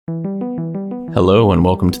Hello and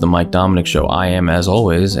welcome to the Mike Dominic Show. I am, as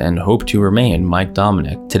always, and hope to remain Mike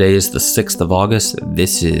Dominic. Today is the 6th of August.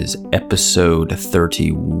 This is episode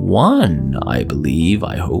 31, I believe.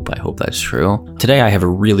 I hope that's true. Today I have a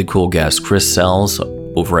really cool guest, Chris Sells,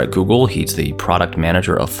 over at Google. He's the product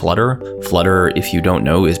manager of Flutter. Flutter, if you don't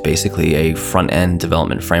know, is basically a front-end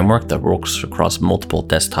development framework that works across multiple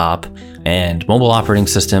desktop and mobile operating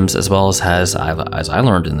systems, as well as has, as I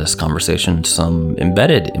learned in this conversation, some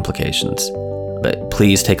embedded implications. But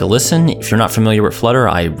please take a listen. If you're not familiar with Flutter,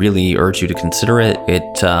 I really urge you to consider it.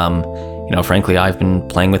 Frankly, I've been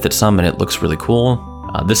playing with it some and it looks really cool.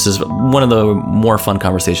 This is one of the more fun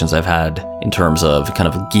conversations I've had in terms of kind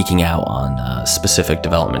of geeking out on specific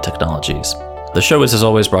development technologies. The show is, as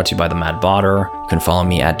always, brought to you by the Mad Botter. You can follow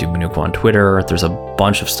me at Dumanuka on Twitter. There's a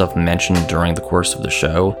bunch of stuff mentioned during the course of the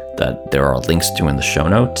show that there are links to in the show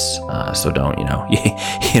notes. So don't, you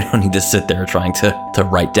don't need to sit there trying to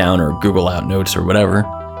write down or Google out notes or whatever.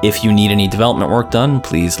 If you need any development work done,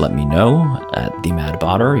 please let me know at the Mad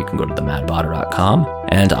Botter. You can go to themadbotter.com.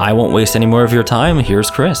 And I won't waste any more of your time. Here's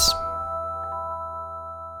Chris.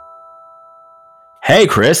 Hey,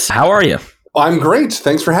 Chris, how are you? I'm great.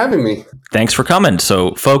 Thanks for having me. Thanks for coming.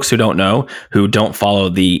 So folks who don't know, who don't follow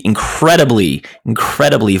the incredibly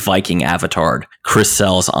Viking avatared Chris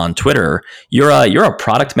Sells on Twitter, you're a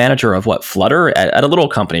product manager of what, Flutter at a little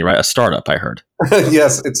company, right? A startup, I heard.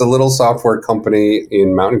 Yes, it's a little software company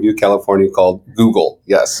in Mountain View, California called Google.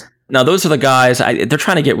 Yes. Now, those are the guys, they're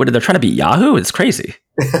trying to be Yahoo? It's crazy.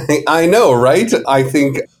 I know, right? I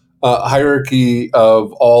think hierarchy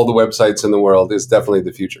of all the websites in the world is definitely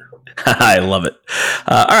the future. I love it.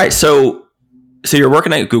 All right. So you're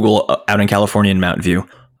working at Google out in California in Mountain View.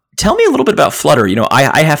 Tell me a little bit about Flutter.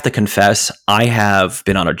 I have to confess, I have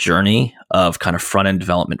been on a journey of kind of front-end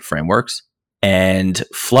development frameworks, and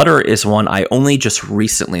Flutter is one I only just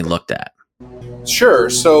recently looked at. Sure.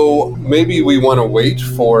 So maybe we want to wait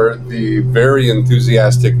for the very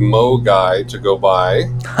enthusiastic Mo guy to go by.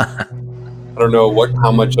 I don't know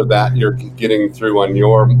how much of that you're getting through on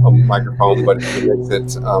your microphone, but it makes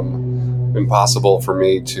it impossible for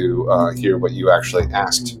me to hear what you actually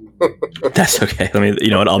asked. That's okay.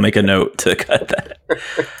 I'll make a note to cut that.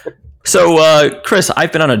 So, Chris,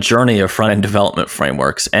 I've been on a journey of front-end development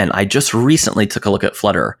frameworks, and I just recently took a look at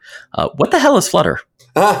Flutter. What the hell is Flutter?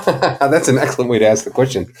 That's an excellent way to ask the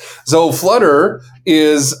question. So Flutter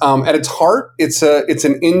is, at its heart, it's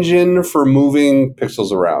an engine for moving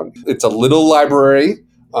pixels around. It's a little library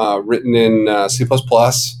written in C++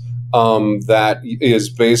 that is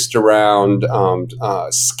based around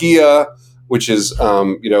Skia, which is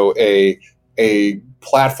a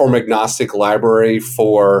platform agnostic library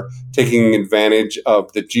for taking advantage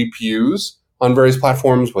of the GPUs on various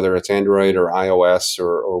platforms, whether it's Android or iOS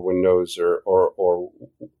or Windows or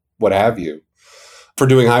what have you, for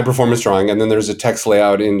doing high performance drawing. And then there's a text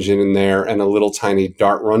layout engine in there and a little tiny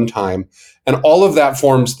Dart runtime. And all of that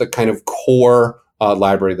forms the kind of core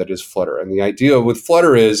library that is Flutter. And the idea with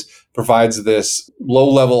Flutter provides this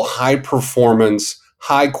low-level, high-performance,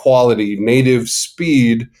 high-quality, native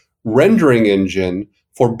speed rendering engine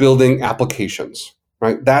for building applications.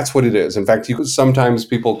 Right, that's what it is. In fact, sometimes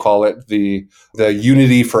people call it the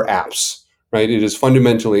Unity for apps. Right, it is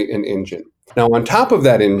fundamentally an engine. Now, on top of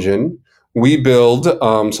that engine, we build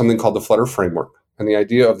something called the Flutter framework. And the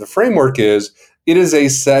idea of the framework is it is a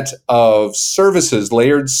set of services,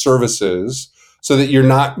 layered services, so that you're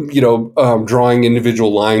not, drawing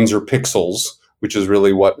individual lines or pixels, which is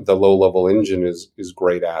really what the low-level engine is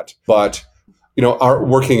great at. But are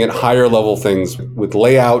working at higher level things with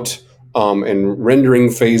layout. And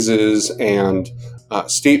rendering phases and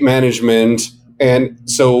state management. And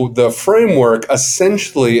so the framework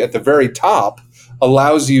essentially at the very top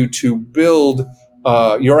allows you to build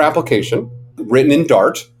your application written in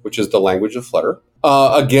Dart, which is the language of Flutter,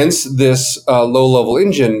 against this low-level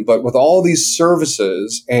engine. But with all these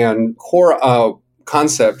services, and core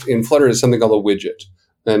concept in Flutter is something called a widget.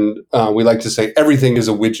 And we like to say everything is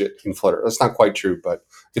a widget in Flutter. That's not quite true, but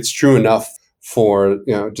it's true enough for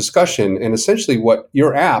discussion. And essentially what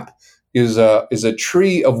your app is a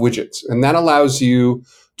tree of widgets, and that allows you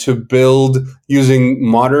to build using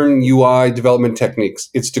modern UI development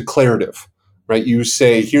techniques. It's declarative, right? You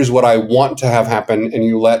say, here's what I want to have happen, and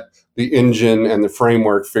you let the engine and the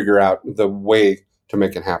framework figure out the way to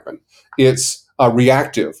make it happen. It's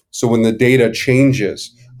reactive. So when the data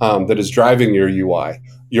changes that is driving your UI,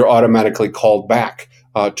 you're automatically called back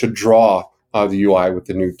to draw the UI with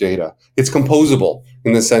the new data. It's composable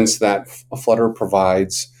in the sense that Flutter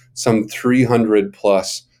provides some 300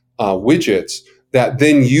 plus widgets that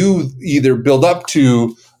then you either build up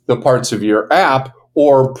to the parts of your app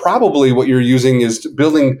or probably what you're using is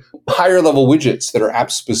building higher level widgets that are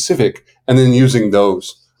app specific and then using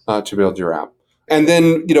those to build your app. And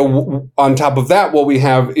then, on top of that, what we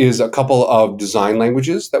have is a couple of design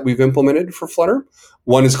languages that we've implemented for Flutter.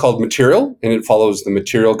 One is called Material, and it follows the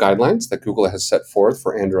Material guidelines that Google has set forth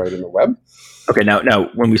for Android and the web. Okay, now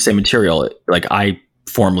when we say Material, like I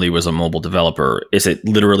formerly was a mobile developer, is it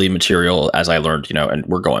literally Material as I learned, and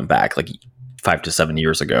we're going back like 5 to 7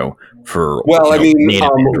 years ago for native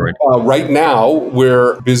Android? Right now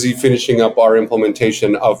we're busy finishing up our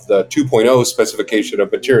implementation of the 2.0 specification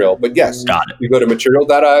of Material. But yes, you go to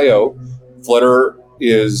material.io. Flutter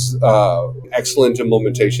is excellent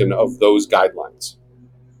implementation of those guidelines.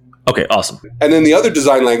 Okay, awesome. And then the other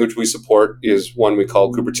design language we support is one we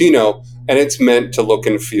call Cupertino, and it's meant to look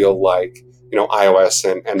and feel like iOS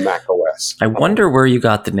and Mac OS. I wonder where you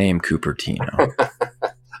got the name Cupertino.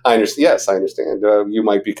 I understand. Yes, I understand. You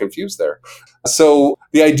might be confused there. So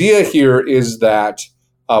the idea here is that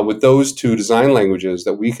with those two design languages,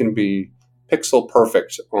 that we can be pixel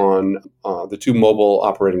perfect on the two mobile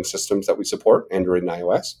operating systems that we support, Android and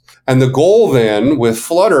iOS. And the goal then with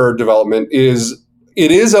Flutter development is it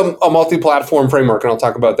is a multi-platform framework, and I'll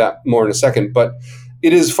talk about that more in a second, but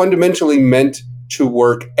it is fundamentally meant to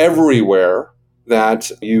work everywhere that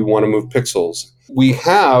you want to move pixels. We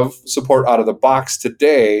have support out of the box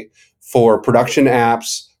today for production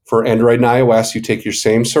apps for Android and iOS. You take your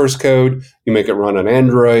same source code, you make it run on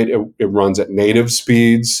Android. It runs at native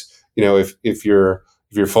speeds. If your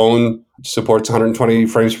phone supports 120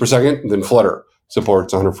 frames per second, then Flutter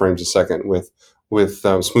supports 100 frames a second with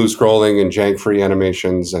smooth scrolling and jank-free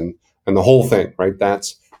animations and the whole thing. Right?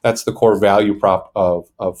 That's the core value prop of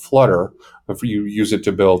Flutter. If you use it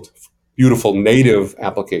to build beautiful native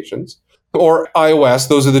applications. Or iOS,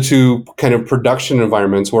 those are the two kind of production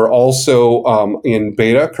environments. We're also in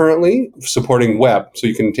beta currently supporting web. So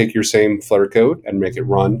you can take your same Flutter code and make it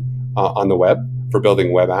run on the web for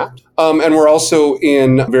building web apps. And we're also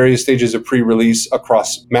in various stages of pre-release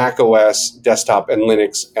across Mac OS, desktop, and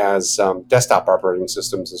Linux as desktop operating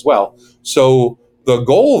systems as well. So the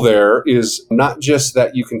goal there is not just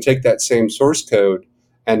that you can take that same source code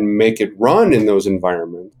and make it run in those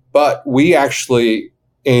environments, but we actually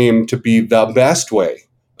aim to be the best way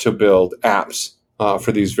to build apps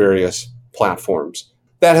for these various platforms.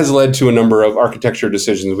 That has led to a number of architecture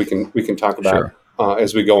decisions we can talk about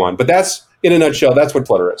as we go on. But that's, in a nutshell, that's what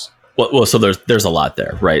Flutter is. Well, so there's a lot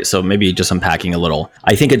there, right? So maybe just unpacking a little.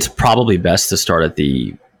 I think it's probably best to start at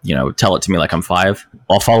the, tell it to me like I'm 5.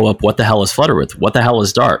 I'll follow up. What the hell is Flutter with? What the hell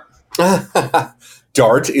is Dart?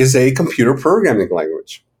 Dart is a computer programming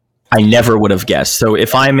language. I never would have guessed. So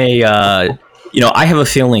if I'm I have a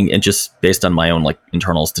feeling, and just based on my own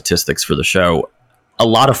internal statistics for the show, a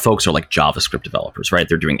lot of folks are JavaScript developers, right?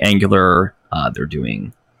 They're doing Angular. They're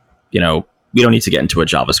doing, we don't need to get into a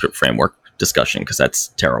JavaScript framework discussion because that's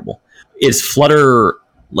terrible. Is Flutter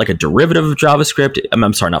like a derivative of JavaScript?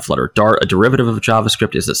 I'm sorry, not Flutter. Dart, a derivative of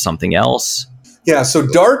JavaScript? Is it something else? Yeah, so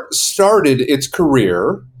Dart started its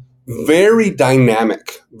career very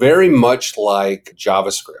dynamic, very much like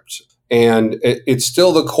JavaScript. And it's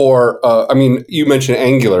still the core. You mentioned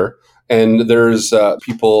Angular, and there's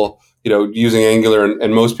people, using Angular,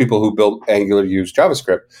 and most people who build Angular use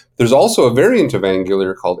JavaScript. There's also a variant of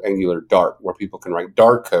Angular called Angular Dart, where people can write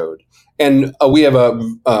Dart code. And we have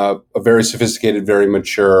a very sophisticated, very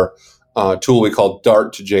mature tool we call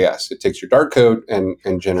Dart2JS. It takes your Dart code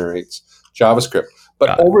and generates JavaScript.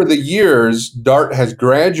 But over the years, Dart has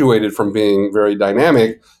graduated from being very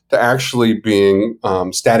dynamic to actually being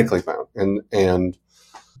statically bound. And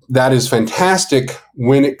that is fantastic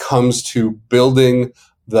when it comes to building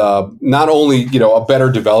not only a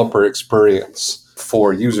better developer experience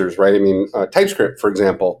for users, right? TypeScript, for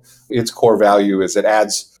example, its core value is it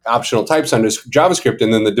adds optional types under JavaScript,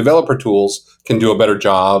 and then the developer tools can do a better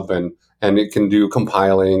job, and it can do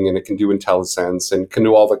compiling, and it can do IntelliSense, and can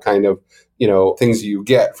do all the kind of things you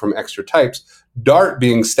get from extra types. Dart,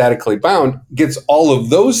 being statically bound, gets all of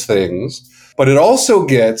those things, but it also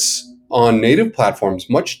gets, on native platforms,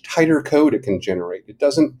 much tighter code it can generate. It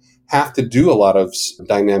doesn't have to do a lot of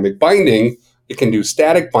dynamic binding. It can do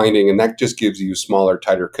static binding, and that just gives you smaller,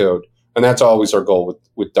 tighter code. And that's always our goal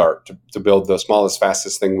with Dart, to build the smallest,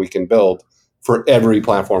 fastest thing we can build for every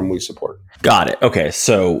platform we support. Got it. Okay,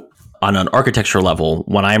 so on an architecture level,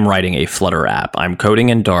 when I'm writing a Flutter app, I'm coding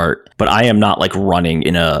in Dart, but I am not running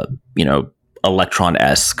in a,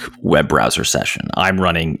 Electron-esque web browser session. I'm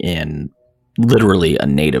running in literally a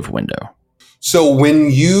native window. So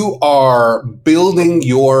when you are building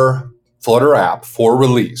your Flutter app for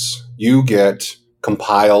release, you get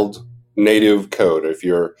compiled native code. If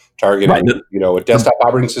you're targeting, a desktop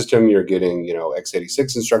operating system, you're getting,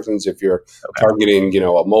 x86 instructions. If you're targeting, a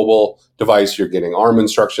mobile device, you're getting ARM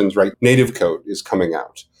instructions, right? Native code is coming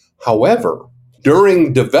out. However,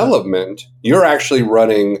 during development, you're actually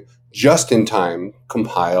running just-in-time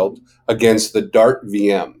compiled against the Dart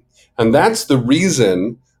VM. And that's the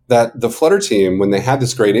reason that the Flutter team, when they had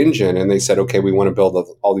this great engine and they said, okay, we want to build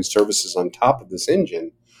all these services on top of this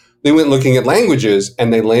engine, they went looking at languages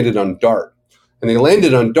and they landed on Dart. And they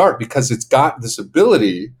landed on Dart because it's got this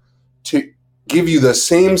ability to give you the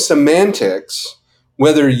same semantics,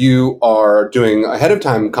 whether you are doing ahead of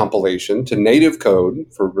time compilation to native code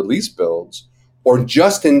for release builds or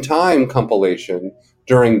just-in-time compilation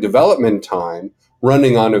during development time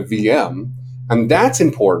running on a VM. And that's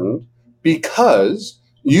important because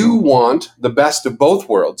you want the best of both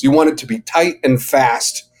worlds. You want it to be tight and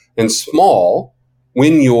fast and small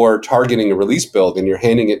when you're targeting a release build and you're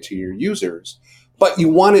handing it to your users. But you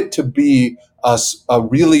want it to be a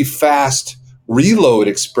really fast reload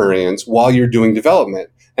experience while you're doing development.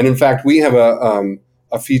 And in fact, we have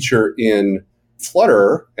a feature in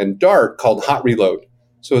Flutter and Dart called Hot Reload.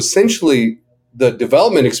 So essentially, the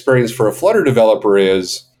development experience for a Flutter developer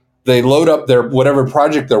is they load up their whatever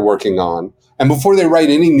project they're working on, and before they write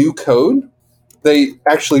any new code, they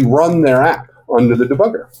actually run their app under the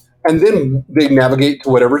debugger. And then they navigate to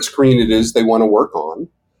whatever screen it is they want to work on.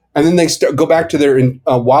 And then they go back to their,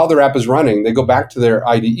 while their app is running, they go back to their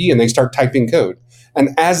IDE and they start typing code. And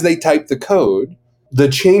as they type the code, the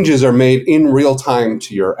changes are made in real time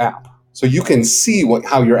to your app. So you can see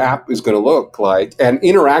how your app is going to look like and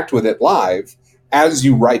interact with it live as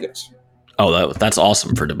you write it. Oh, that's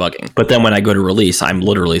awesome for debugging. But then when I go to release, I'm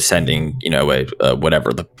literally sending,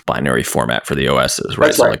 whatever the binary format for the OS is,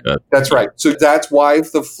 right? That's right. So that's why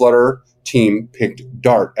the Flutter team picked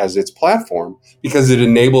Dart as its platform, because it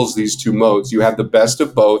enables these two modes. You have the best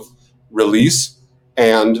of both release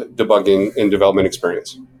and debugging and development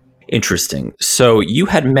experience. Interesting. So you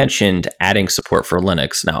had mentioned adding support for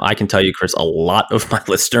Linux. Now, I can tell you, Chris, a lot of my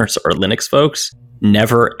listeners are Linux folks.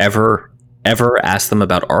 Never, ever, ever ask them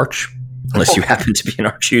about Arch. Unless you happen to be an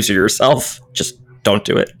Arch user yourself, just don't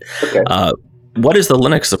do it. Okay. What is the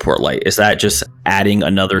Linux support like? Is that just adding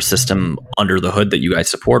another system under the hood that you guys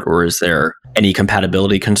support, or is there any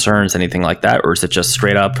compatibility concerns, anything like that? Or is it just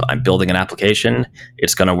straight up, I'm building an application,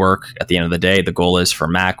 it's going to work at the end of the day? The goal is for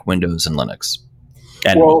Mac, Windows, and Linux.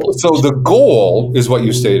 So the goal is what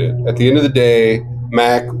you stated. At the end of the day,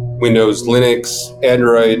 Mac, Windows, Linux,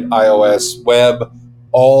 Android, iOS, web,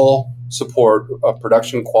 all support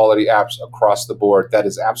production quality apps across the board. That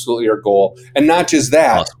is absolutely our goal. And not just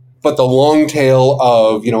that, but the long tail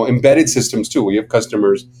of, embedded systems too. We have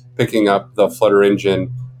customers picking up the Flutter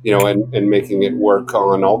engine, and making it work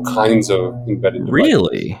on all kinds of embedded devices.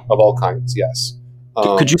 Really? Of all kinds, yes.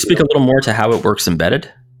 Could you speak a little more to how it works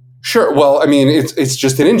embedded? Sure. Well, I mean, it's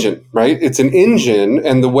just an engine, right? It's an engine,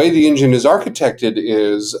 and the way the engine is architected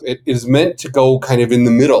is it is meant to go kind of in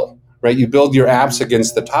the middle, right? You build your apps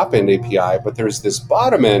against the top-end API, but there's this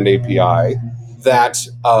bottom-end API that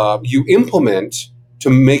you implement to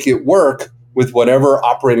make it work with whatever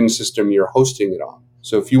operating system you're hosting it on.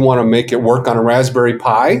 So if you want to make it work on a Raspberry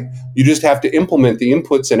Pi, you just have to implement the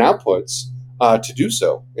inputs and outputs to do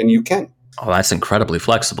so, and you can. Oh, that's incredibly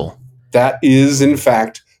flexible. That is, in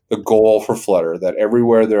fact, the goal for Flutter, that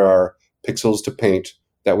everywhere there are pixels to paint,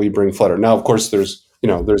 that we bring Flutter. Now, of course, there's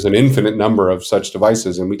an infinite number of such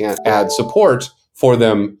devices, and we can't add support for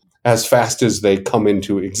them as fast as they come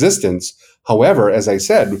into existence. However, as I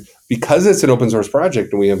said, because it's an open source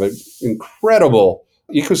project and we have an incredible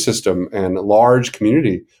ecosystem and a large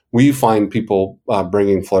community, we find people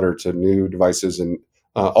bringing Flutter to new devices and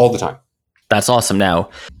all the time. That's awesome. Now,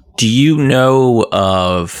 do you know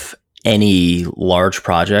of any large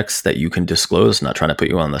projects that you can disclose, not trying to put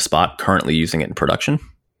you on the spot, currently using it in production?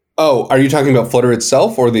 Oh, are you talking about Flutter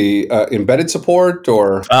itself or the embedded support,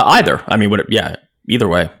 or? Either. I mean, either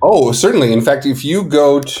way. Oh, certainly. In fact, if you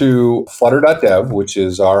go to flutter.dev, which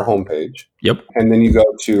is our homepage, yep, and then you go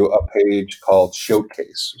to a page called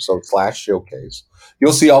Showcase, so /Showcase,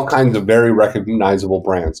 you'll see all kinds of very recognizable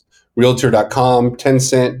brands. Realtor.com,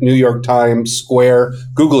 Tencent, New York Times, Square,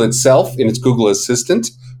 Google itself in its Google Assistant.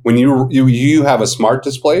 When you have a smart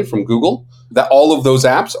display from Google, that all of those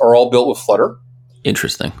apps are all built with Flutter.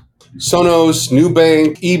 Interesting. Sonos,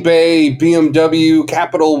 Nubank, eBay, BMW,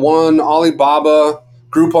 Capital One, Alibaba,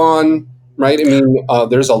 Groupon, right? I mean,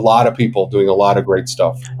 there's a lot of people doing a lot of great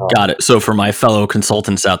stuff. Got it. So for my fellow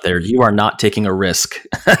consultants out there, you are not taking a risk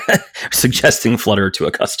suggesting Flutter to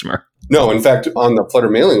a customer. No, in fact, on the Flutter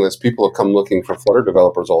mailing list, people have come looking for Flutter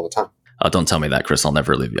developers all the time. Oh, don't tell me that, Chris. I'll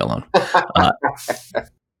never leave you alone.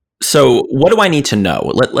 So what do I need to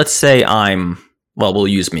know? Let's say we'll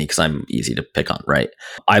use me because I'm easy to pick on, right?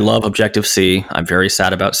 I love Objective-C. I'm very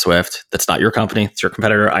sad about Swift. That's not your company. It's your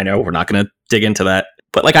competitor. I know we're not going to dig into that.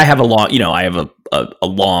 But like I have a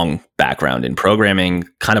long background in programming,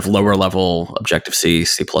 kind of lower level Objective-C,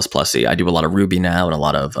 C++. I do a lot of Ruby now and a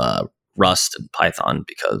lot of Rust and Python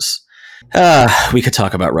because we could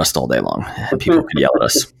talk about Rust all day long and people could yell at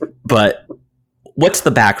us. But what's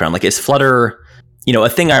the background? Like, is Flutter... a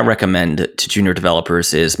thing I recommend to junior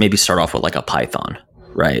developers is maybe start off with like a Python,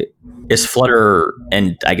 right? Is Flutter,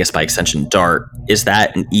 and I guess by extension Dart, is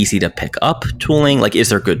that an easy to pick up tooling? Like, is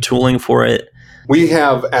there good tooling for it? We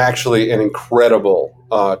have actually an incredible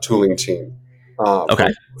tooling team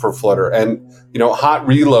for Flutter. And, Hot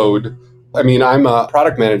Reload, I mean, I'm a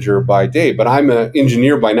product manager by day, but I'm an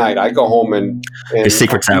engineer by night. I go home and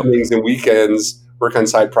secrets out. Evenings and weekends, work on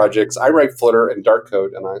side projects. I write Flutter and Dart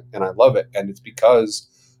code, and I love it. And it's because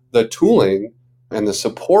the tooling and the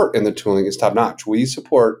support in the tooling is top notch. We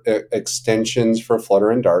support extensions for Flutter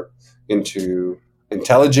and Dart into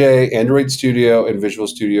IntelliJ, Android Studio, and Visual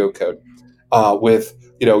Studio Code.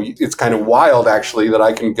 It's kind of wild actually that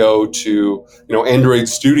I can go to Android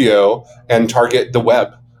Studio and target the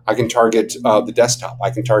web. I can target the desktop. I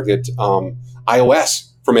can target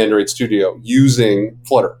iOS from Android Studio using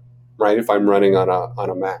Flutter. Right, if I'm running on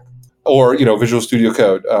a Mac, or Visual Studio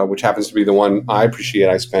Code, which happens to be the one I appreciate.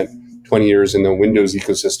 I spent 20 years in the Windows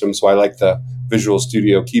ecosystem, so I like the Visual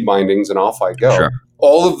Studio key bindings, and off I go. Sure.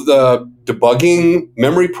 All of the debugging,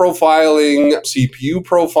 memory profiling, CPU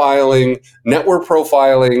profiling, network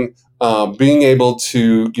profiling, being able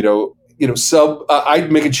to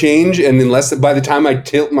I'd make a change, and by the time I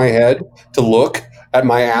tilt my head to look at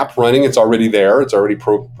my app running, it's already there. It's already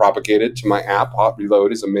propagated to my app. Hot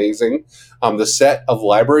Reload is amazing. The set of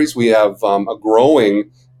libraries, we have a growing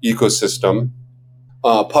ecosystem.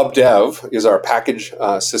 PubDev is our package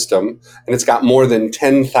system, and it's got more than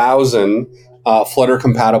 10,000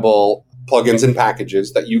 Flutter-compatible plugins and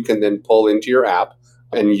packages that you can then pull into your app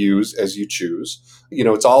and use as you choose.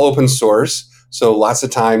 It's all open source, so lots of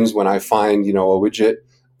times when I find a widget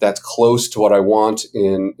that's close to what I want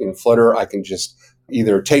in Flutter, I can just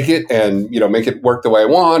either take it and make it work the way I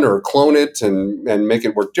want, or clone it and make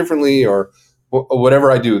it work differently, or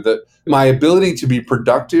whatever I do. My ability to be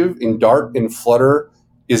productive in Dart and Flutter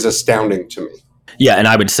is astounding to me. Yeah, and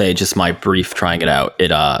I would say just my brief trying it out.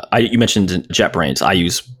 You mentioned JetBrains.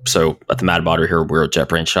 At the Mad Botter here, we're a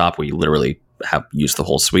JetBrains shop. We literally have used the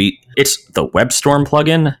whole suite. It's the WebStorm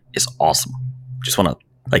plugin is awesome. Just want to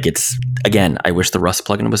I wish the Rust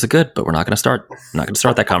plugin was good, but we're not going to start. I'm not going to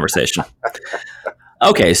start that conversation.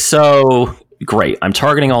 Okay, so great. I'm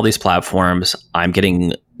targeting all these platforms. I'm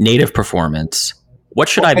getting native performance. What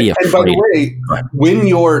should I be afraid of? And by the way, when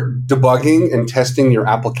you're debugging and testing your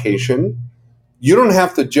application, you don't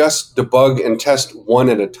have to just debug and test one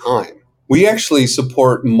at a time. We actually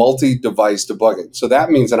support multi-device debugging. So that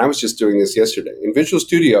means, and I was just doing this yesterday, in Visual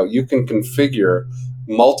Studio, you can configure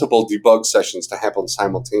multiple debug sessions to happen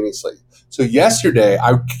simultaneously. So yesterday,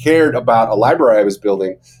 I cared about a library I was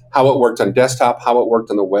building, how it worked on desktop, how it worked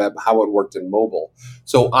on the web, how it worked in mobile.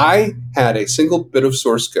 So I had a single bit of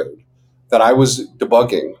source code that I was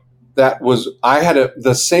debugging. I had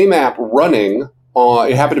the same app running on,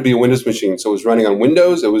 it happened to be a Windows machine. So it was running on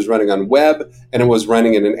Windows, it was running on web, and it was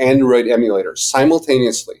running in an Android emulator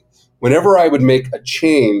simultaneously. Whenever I would make a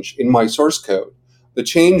change in my source code, the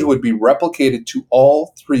change would be replicated to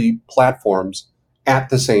all three platforms at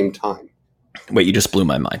the same time. Wait, you just blew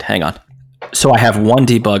my mind. Hang on. So I have one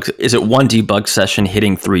debug. Is it one debug session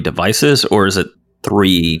hitting three devices, or is it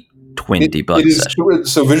three twin debug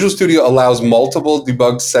sessions? So Visual Studio allows multiple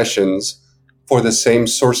debug sessions for the same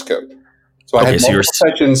source code. So I had multiple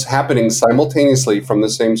sessions happening simultaneously from the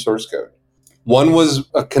same source code. One was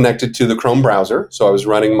connected to the Chrome browser, so I was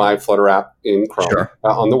running my Flutter app in Chrome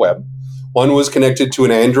on the web. One was connected to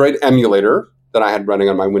an Android emulator that I had running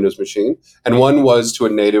on my Windows machine, and one was to a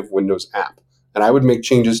native Windows app. And I would make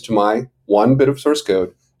changes to my one bit of source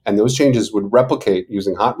code, and those changes would replicate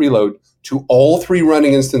using Hot Reload to all three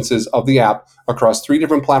running instances of the app across three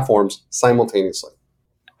different platforms simultaneously.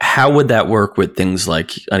 How would that work with things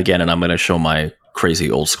like, again, and I'm going to show my crazy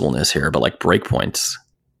old schoolness here, but like breakpoints?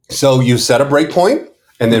 So you set a breakpoint,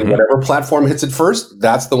 and then whatever platform hits it first,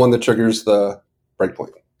 that's the one that triggers the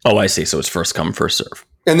breakpoint. Oh, I see. So it's first come, first serve.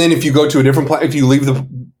 And then if you go to a different if you leave the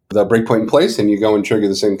breakpoint in place and you go and trigger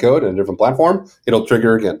the same code in a different platform, it'll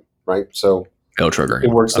trigger again, right? So Go triggering. It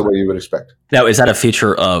works the way you would expect. Now, is that a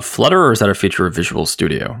feature of Flutter or is that a feature of Visual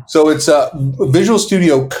Studio? So it's Visual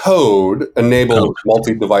Studio Code enables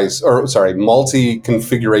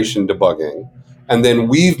multi-configuration debugging. And then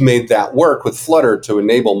we've made that work with Flutter to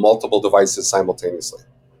enable multiple devices simultaneously.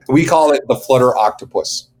 We call it the Flutter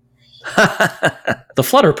octopus. The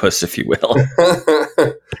Flutterpuss, if you will.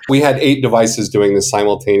 We had 8 devices doing this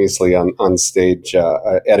simultaneously on stage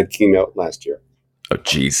at a keynote last year. Oh,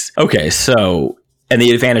 geez. Okay, so, and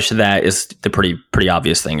the advantage to that is the pretty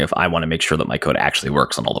obvious thing if I want to make sure that my code actually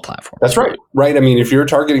works on all the platforms. That's right. Right. I mean, if you're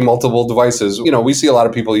targeting multiple devices, we see a lot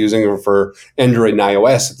of people using them for Android and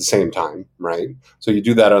iOS at the same time, right? So you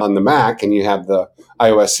do that on the Mac and you have the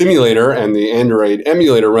iOS simulator and the Android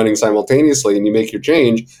emulator running simultaneously, and you make your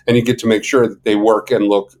change and you get to make sure that they work and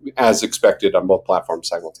look as expected on both platforms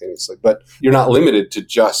simultaneously. But you're not limited to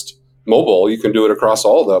just mobile. You can do it across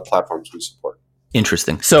all the platforms we support.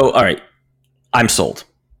 Interesting. So, all right, I'm sold,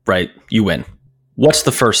 right? You win. What's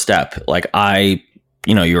the first step? Like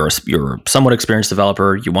you're a somewhat experienced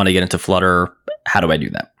developer. You want to get into Flutter. How do I do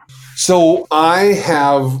that? So I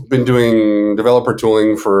have been doing developer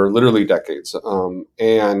tooling for literally decades.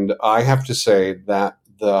 And I have to say that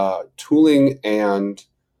the tooling and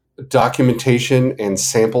documentation and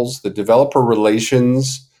samples, the developer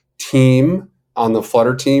relations team on the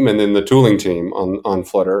Flutter team and then the tooling team on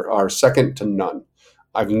Flutter are second to none.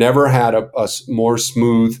 I've never had a more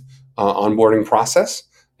smooth onboarding process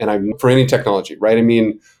for any technology, right? I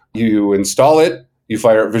mean, you install it, you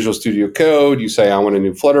fire up Visual Studio Code, you say, I want a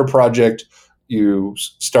new Flutter project, you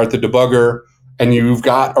start the debugger, and you've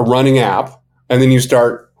got a running app, and then you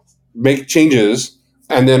make changes,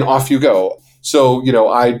 and then off you go. So,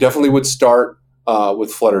 I definitely would start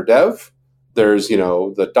with Flutter Dev. There's,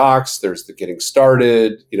 the docs, there's the getting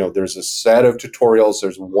started, there's a set of tutorials,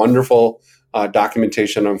 there's wonderful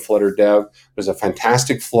documentation on Flutter Dev. There's a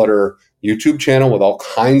fantastic Flutter YouTube channel with all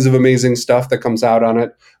kinds of amazing stuff that comes out on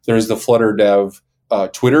it. There's the Flutter Dev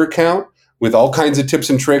Twitter account with all kinds of tips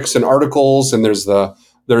and tricks and articles. And there's the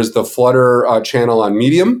Flutter channel on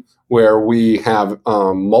Medium, where we have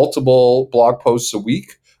multiple blog posts a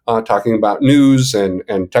week talking about news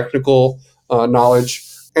and technical knowledge.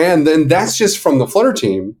 And then that's just from the Flutter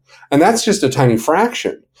team. And that's just a tiny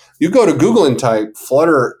fraction. You go to Google and type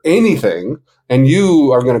Flutter anything, and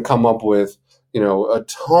you are going to come up with, a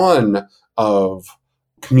ton of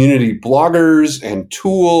community bloggers and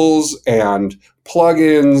tools and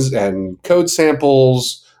plugins and code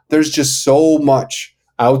samples. There's just so much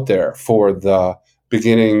out there for the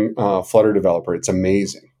beginning Flutter developer. It's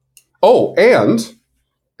amazing. Oh, and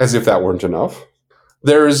as if that weren't enough,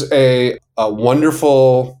 there's a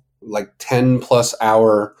wonderful 10 plus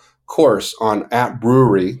hour course on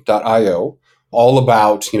appbrewery.io all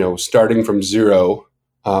about, starting from zero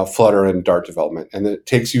Flutter and Dart development. And it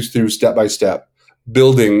takes you through step by step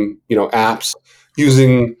building, apps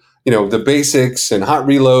using, the basics and hot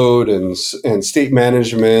reload and state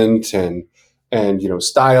management and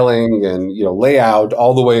styling and, layout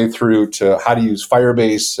all the way through to how to use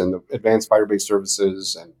Firebase and the advanced Firebase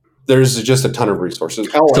services. And there's just a ton of resources.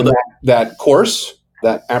 Oh, so that course,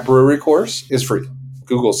 that App Brewery course is free.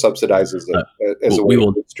 Google subsidizes it as a way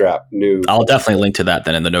to bootstrap new. I'll definitely link to that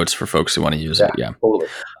then in the notes for folks who want to use it. Yeah, totally.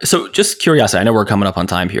 So just curiosity, I know we're coming up on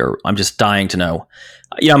time here. I'm just dying to know.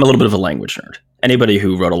 I'm a little bit of a language nerd. Anybody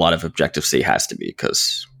who wrote a lot of Objective-C has to be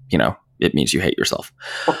because, it means you hate yourself.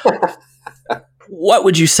 What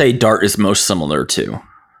would you say Dart is most similar to?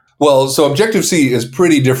 Well, so Objective-C is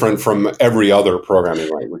pretty different from every other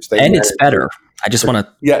programming language. It's better. I just want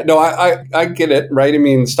to... Yeah, no, I get it, right? I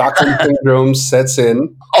mean, Stockholm Syndrome sets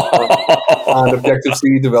in on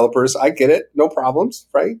Objective-C developers. I get it. No problems,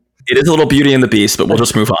 right? It is a little Beauty and the Beast, but we'll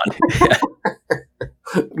just move on.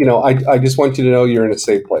 I just want you to know you're in a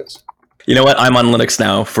safe place. You know what? I'm on Linux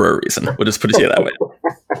now for a reason. We'll just put it to you that way.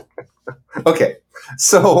 Okay.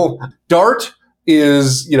 So Dart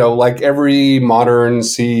is, like every modern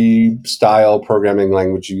C-style programming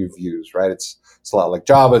language you've used, right? It's a lot like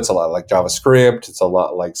Java. It's a lot like JavaScript. It's a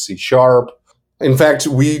lot like C#. In fact,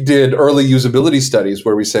 we did early usability studies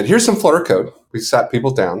where we said, here's some Flutter code. We sat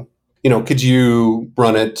people down. Could you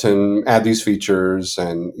run it and add these features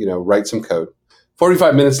and, write some code?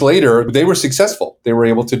 45 minutes later, they were successful. They were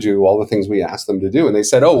able to do all the things we asked them to do. And they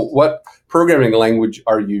said, oh, what programming language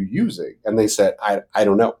are you using? And they said, I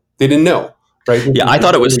don't know. They didn't know, right? Yeah, I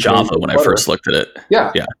thought it was Java when I first looked at it.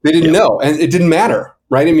 Yeah. They didn't know. And it didn't matter,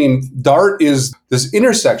 right? I mean, Dart is this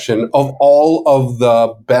intersection of all of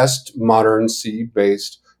the best modern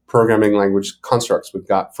C-based programming language constructs. We've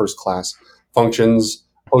got first-class functions,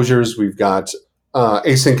 closures. We've got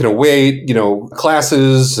async and await,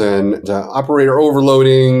 classes and operator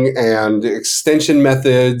overloading and extension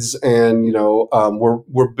methods. And,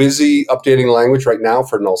 we're busy updating language right now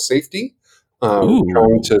for null safety,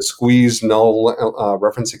 trying to squeeze null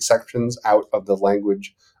reference exceptions out of the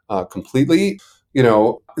language completely.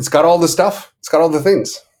 It's got all the stuff. It's got all the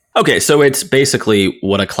things. Okay, so it's basically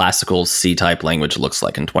what a classical C-type language looks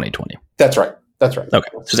like in 2020. That's right. Okay,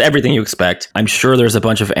 so it's everything you expect. I'm sure there's a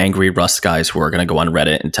bunch of angry Rust guys who are going to go on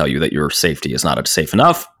Reddit and tell you that your safety is not safe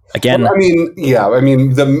enough. Again,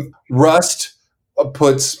 the Rust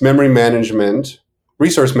puts memory management,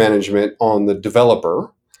 resource management on the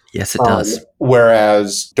developer. Yes, it does.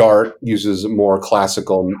 Whereas Dart uses a more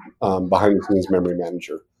classical behind-the-scenes memory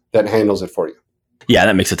manager that handles it for you. Yeah,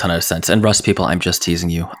 that makes a ton of sense. And Rust people, I'm just teasing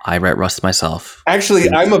you. I write Rust myself. Actually,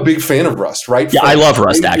 I'm a big fan of Rust, right? Yeah, I love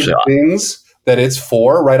Rust, actually. Things that it's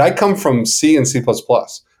for, right? I come from C and C++,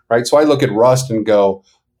 right? So I look at Rust and go,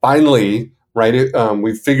 finally, right,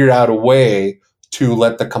 we've figured out a way to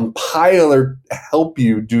let the compiler help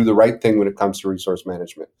you do the right thing when it comes to resource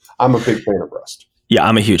management. I'm a big fan of Rust. Yeah,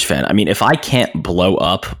 I'm a huge fan. I mean, if I can't blow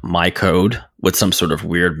up my code with some sort of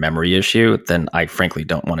weird memory issue, then I frankly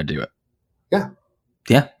don't want to do it.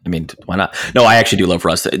 Yeah, I mean, why not? No, I actually do love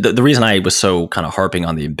Rust. The reason I was so kind of harping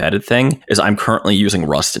on the embedded thing is I'm currently using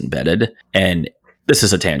Rust embedded, and this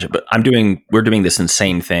is a tangent, but we're doing this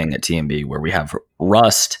insane thing at TMB where we have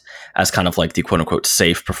Rust as kind of like the quote unquote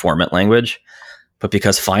safe performant language, but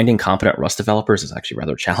because finding competent Rust developers is actually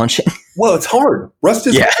rather challenging. Well, it's hard. Rust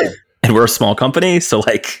is hard. And we're a small company, so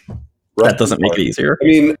like that doesn't make it easier. I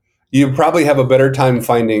mean, you probably have a better time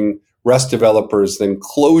finding Rust developers than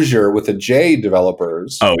Clojure with a J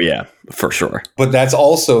developers. Oh, yeah, for sure. But that's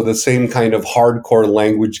also the same kind of hardcore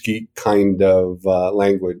language geek kind of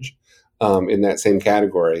language in that same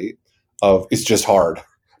category of it's just hard.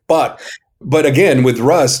 But again, with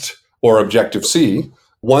Rust or Objective-C,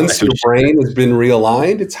 once your brain has been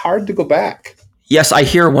realigned, it's hard to go back. Yes, I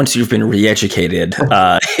hear once you've been re-educated,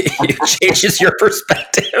 it changes your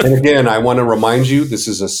perspective. And again, I want to remind you, this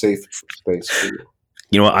is a safe space for you.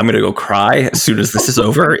 You know what? I'm going to go cry as soon as this is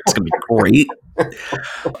over. It's going to be great.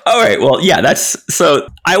 All right. Well, yeah, so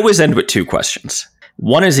I always end with two questions.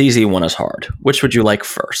 One is easy, one is hard. Which would you like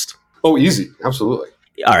first? Oh, easy. Absolutely.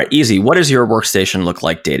 All right. Easy. What does your workstation look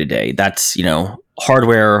like day to day? That's,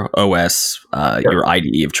 hardware, OS, your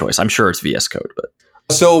IDE of choice. I'm sure it's VS Code, but.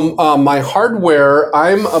 So my hardware,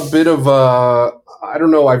 I'm a bit of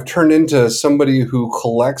I've turned into somebody who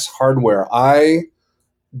collects hardware. I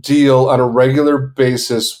deal on a regular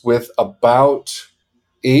basis with about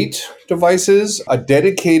 8 devices, a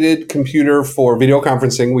dedicated computer for video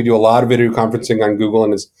conferencing. We do a lot of video conferencing on Google,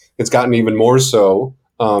 and it's gotten even more so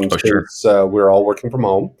since we're all working from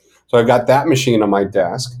home. So I've got that machine on my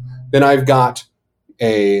desk. Then I've got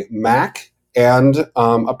a Mac and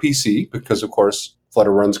a PC because, of course,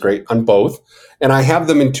 Flutter runs great on both. And I have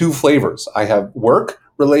them in 2 flavors. I have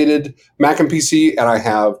work-related Mac and PC, and I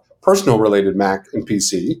have personal-related Mac and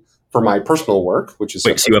PC for my personal work, which is...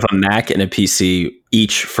 Wait, so you have a Mac and a PC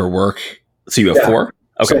each for work? So you have 4?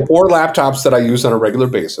 Okay. So 4 laptops that I use on a regular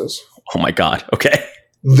basis. Oh my God. Okay.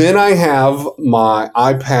 Then I have my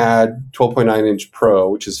iPad 12.9-inch Pro,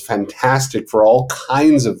 which is fantastic for all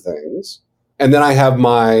kinds of things. And then I have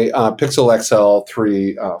my Pixel XL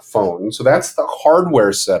 3 phone. So that's the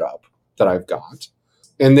hardware setup that I've got.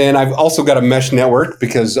 And then I've also got a mesh network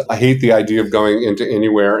because I hate the idea of going into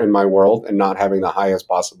anywhere in my world and not having the highest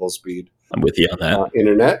possible speed. I'm with you on that.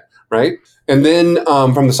 Internet, right? And then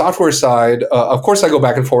from the software side, of course, I go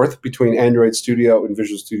back and forth between Android Studio and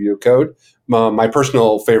Visual Studio Code. My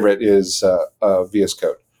personal favorite is VS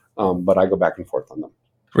Code, but I go back and forth on them.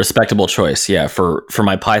 Respectable choice. Yeah. For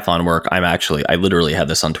my Python work, I literally had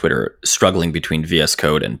this on Twitter, struggling between VS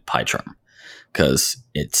Code and PyCharm because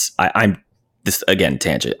I'm this again,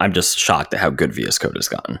 tangent. I'm just shocked at how good VS Code has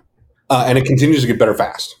gotten. And it continues to get better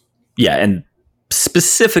fast. Yeah. And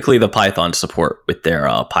specifically the Python support with their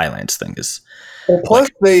Pylance thing is. Well, plus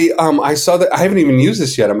I saw that I haven't even used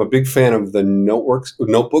this yet. I'm a big fan of the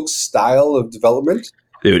notebook style of development.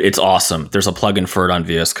 Dude, it's awesome. There's a plugin for it on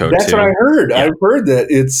VS Code. That's too. what I heard. Yeah. I've heard that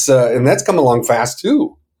it's, and that's come along fast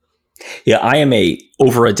too. Yeah, I am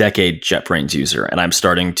over a decade JetBrains user, and I'm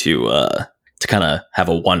starting to kind of have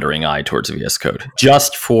a wandering eye towards VS Code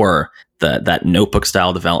just for that notebook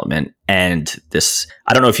style development. And this,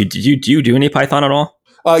 I don't know if do you do any Python at all?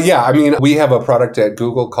 Yeah, I mean, we have a product at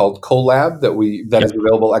Google called Colab that is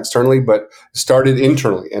available externally, but started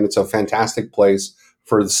internally, and it's a fantastic place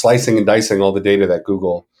for slicing and dicing all the data that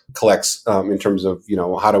Google collects in terms of,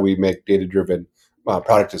 how do we make data-driven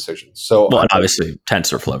product decisions. So, well, and obviously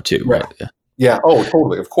TensorFlow too, right? Yeah. Oh,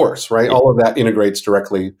 totally. Of course. Right. All of that integrates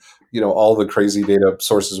directly. All the crazy data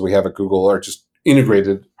sources we have at Google are just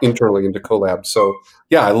integrated internally into Colab. So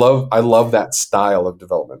yeah, I love that style of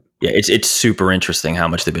development. Yeah, it's super interesting how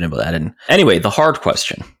much they've been able to add in. Anyway, the hard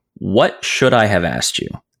question: what should I have asked you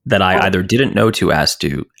that I either didn't know to ask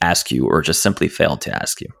you, or just simply failed to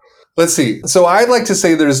ask you? Let's see. So I'd like to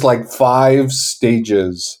say there's like 5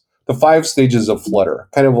 stages, the 5 stages of Flutter,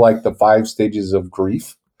 kind of like the 5 stages of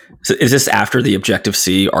grief. So is this after the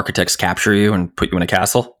Objective-C architects capture you and put you in a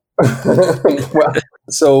castle? Well,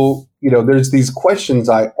 so there's these questions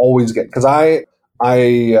I always get because I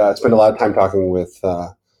spend a lot of time talking with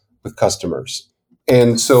customers,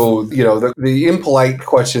 and so the impolite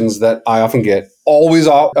questions that I often get, always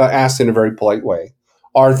asked in a very polite way,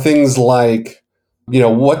 are things like,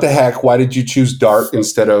 what the heck? Why did you choose Dart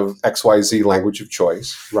instead of XYZ language of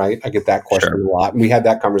choice? Right? I get that question a lot, and we had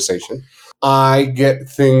that conversation. I get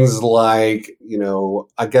things like,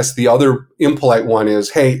 I guess the other impolite one is,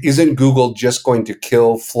 hey, isn't Google just going to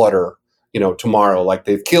kill Flutter, tomorrow? Like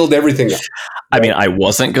they've killed everything else. I mean, I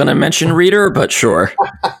wasn't going to mention Reader, but sure.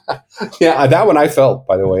 Yeah, that one I felt,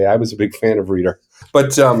 by the way. I was a big fan of Reader.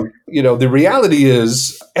 But, the reality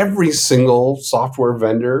is every single software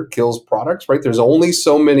vendor kills products, right? There's only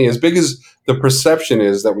so many, as big as the perception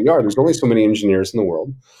is that we are, there's only so many engineers in the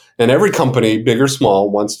world. And every company, big or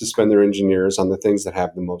small, wants to spend their engineers on the things that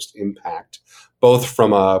have the most impact, both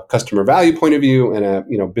from a customer value point of view and a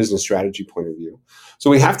business strategy point of view.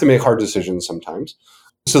 So we have to make hard decisions sometimes.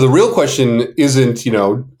 So the real question isn't,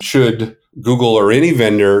 should Google or any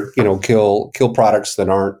vendor, kill products that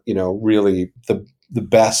aren't, really the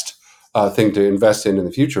best thing to invest in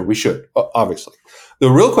the future. We should, obviously.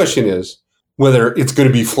 The real question is whether it's going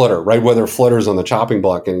to be Flutter, right? Whether Flutter is on the chopping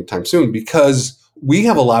block anytime soon, because we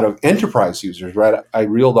have a lot of enterprise users, right? I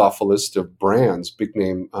reeled off a list of brands, big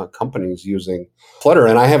name companies using Flutter,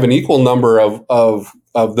 and I have an equal number of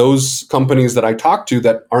those companies that I talk to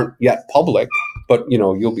that aren't yet public, but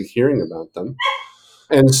you'll be hearing about them.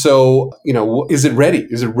 And so, is it ready?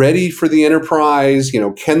 Is it ready for the enterprise?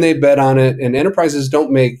 Can they bet on it? And enterprises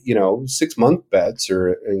don't make 6-month bets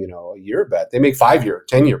or a year bet. They make 5-year,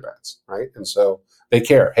 10-year bets, right? And so they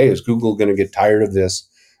care. Hey, is Google going to get tired of this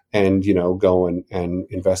and go and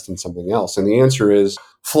invest in something else? And the answer is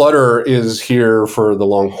Flutter is here for the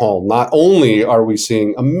long haul. Not only are we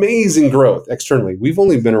seeing amazing growth externally, we've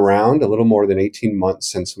only been around a little more than 18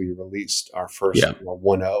 months since we released our first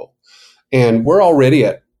 1.0. And we're already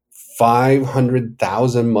at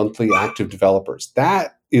 500,000 monthly active developers.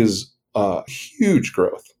 That is huge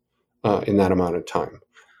growth in that amount of time.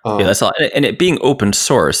 Yeah, that's all. And it being open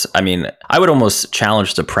source, I mean, I would almost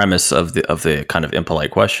challenge the premise of the kind of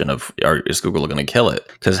impolite question of, is Google going to kill it?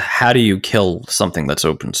 Because how do you kill something that's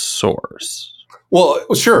open source? Well,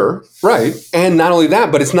 sure, right. And not only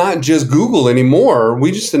that, but it's not just Google anymore.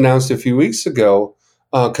 We just announced a few weeks ago,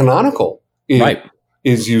 Canonical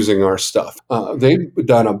is using our stuff. They've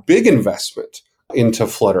done a big investment into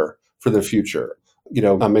Flutter for the future,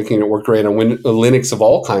 making it work great on Linux of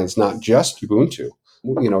all kinds, not just Ubuntu.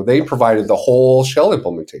 They provided the whole shell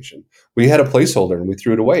implementation. We had a placeholder and we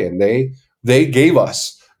threw it away, and they gave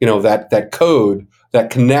us, that code that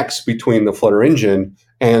connects between the Flutter engine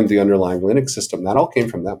and the underlying Linux system. That all came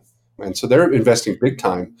from them. And so they're investing big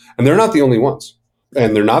time, and they're not the only ones.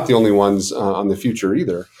 And they're not the only ones on the future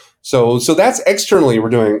either. So that's externally, we're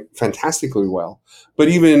doing fantastically well. But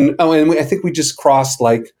even, I think we just crossed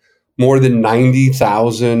like more than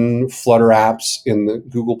 90,000 Flutter apps in the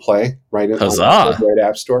Google Play, right? Huzzah! The Android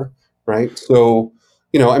App Store, right? So,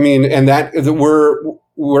 and that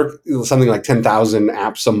we're something like 10,000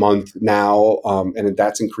 apps a month now, and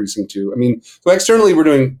that's increasing too. So externally, we're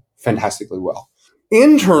doing fantastically well.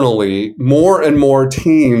 Internally, more and more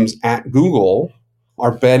teams at Google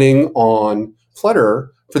are betting on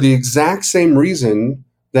Flutter for the exact same reason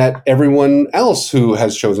that everyone else who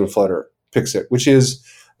has chosen Flutter picks it, which is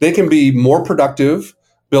they can be more productive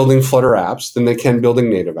building Flutter apps than they can building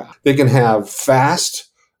native apps. They can have fast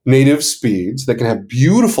native speeds. They can have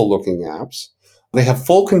beautiful looking apps. They have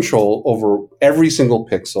full control over every single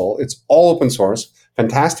pixel. It's all open source,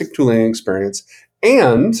 fantastic tooling experience.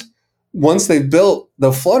 And once they've built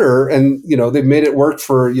the Flutter and, they've made it work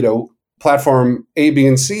for, platform A, B,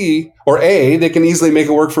 and C, or A, they can easily make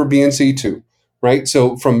it work for B and C too, right?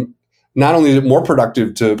 So from not only is it more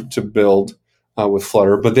productive to build with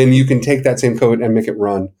Flutter, but then you can take that same code and make it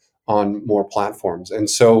run on more platforms.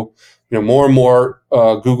 And so, more and more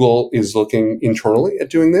Google is looking internally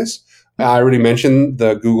at doing this. I already mentioned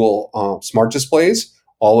the Google Smart Displays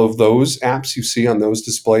all of those apps you see on those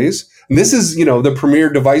displays. And this is, the premier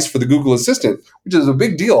device for the Google Assistant, which is a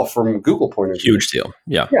big deal from a Google point of view. Huge deal.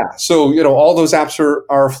 Yeah. Yeah. So, all those apps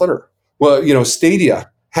are Flutter. Well,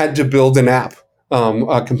 Stadia had to build an app,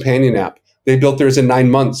 a companion app. They built theirs in 9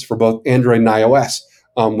 months for both Android and iOS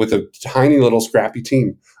with a tiny little scrappy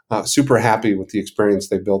team. Super happy with the experience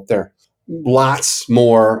they built there. Lots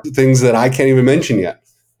more things that I can't even mention yet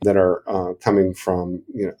that are coming from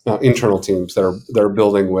internal teams that are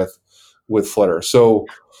building with Flutter. So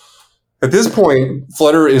at this point,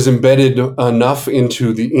 Flutter is embedded enough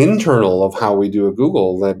into the internal of how we do at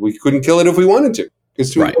Google that we couldn't kill it if we wanted to.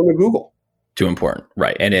 It's too important to Google. Too important,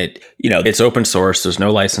 right? And it's open source. There's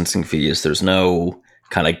no licensing fees. There's no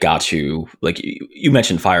kind of got you, like you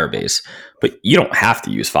mentioned Firebase, but you don't have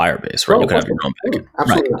to use Firebase, right? You can have your own backend.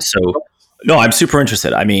 Absolutely. Right. So no, I'm super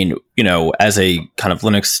interested. I mean, as a kind of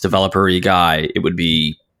Linux developer-y guy,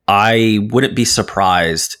 I wouldn't be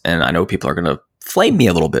surprised, and I know people are going to flame me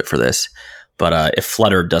a little bit for this, but if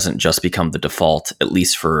Flutter doesn't just become the default, at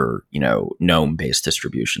least for, GNOME-based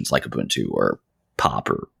distributions like Ubuntu or Pop,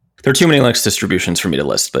 or there are too many Linux distributions for me to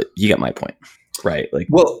list, but you get my point, right?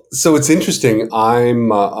 Well, so it's interesting.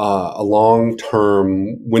 I'm a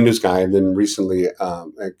long-term Windows guy, and then recently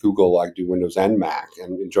at Google, I do Windows and Mac,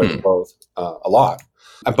 and enjoy them both a lot.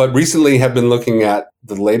 But recently, have been looking at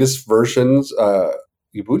the latest versions.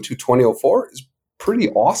 Ubuntu 20.04 is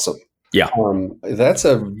pretty awesome. Yeah, that's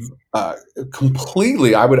a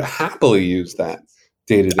completely. I would happily use that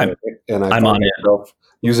day to day, and I'm on it.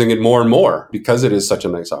 Using it more and more because it is such a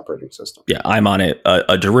nice operating system. Yeah, I'm on it,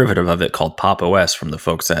 a derivative of it called Pop! OS from the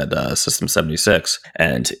folks at System 76.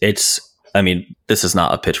 And this is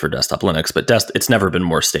not a pitch for desktop Linux, but it's never been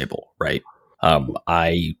more stable, right?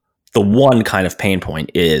 The one kind of pain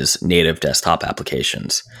point is native desktop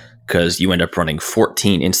applications, because you end up running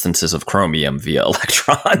 14 instances of Chromium via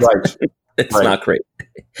Electron. Right. It's not great.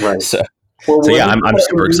 Right. So yeah, I'm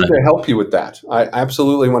super excited to help you with that. I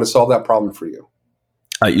absolutely want to solve that problem for you.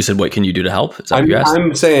 You said, what can you do to help? Is that what you asked?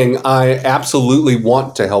 I'm saying I absolutely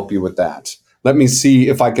want to help you with that. Let me see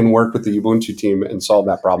if I can work with the Ubuntu team and solve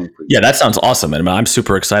that problem for you. Yeah, that sounds awesome. And I'm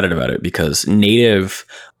super excited about it because native,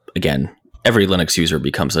 again, every Linux user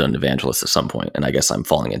becomes an evangelist at some point, and I guess I'm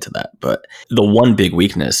falling into that. But the one big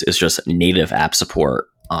weakness is just native app support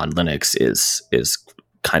on Linux is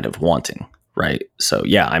kind of wanting, right? So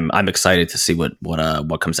yeah, I'm excited to see what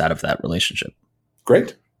comes out of that relationship.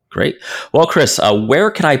 Great. Well, Chris,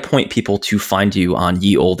 where can I point people to find you on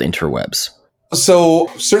ye old interwebs?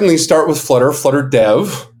 So certainly start with Flutter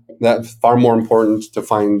Dev. That's far more important to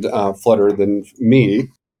find Flutter than me.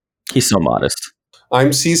 He's so modest. I'm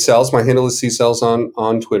CCells. My handle is CCells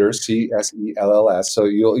on Twitter, CSELLS. So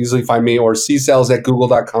you'll easily find me, or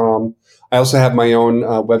ccells@google.com. I also have my own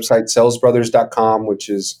website, cellsbrothers.com, which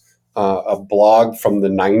is a blog from the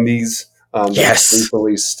 90s. Yes.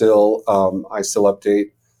 Usually still, I still update.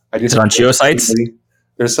 Is it on GeoSites?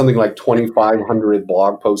 There's something like 2,500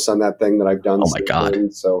 blog posts on that thing that I've done. Oh my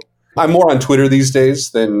God. So I'm more on Twitter these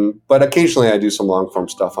days but occasionally I do some long form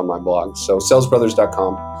stuff on my blog. So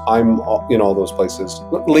cellsbrothers.com. I'm in all those places.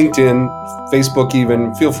 LinkedIn, Facebook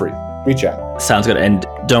even. Feel free. Reach out. Sounds good. And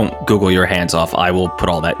don't Google your hands off. I will put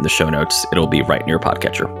all that in the show notes. It'll be right in your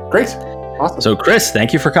podcatcher. Great. Awesome. So Chris,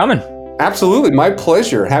 thank you for coming. Absolutely. My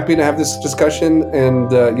pleasure. Happy to have this discussion, and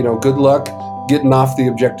good luck getting off the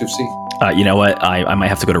Objective-C. You know what? I might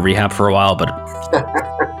have to go to rehab for a while, but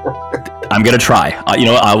I'm going to try.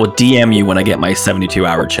 I will DM you when I get my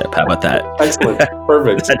 72-hour chip. How about that? Excellent.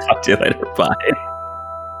 Perfect. I'll talk to you later. Bye.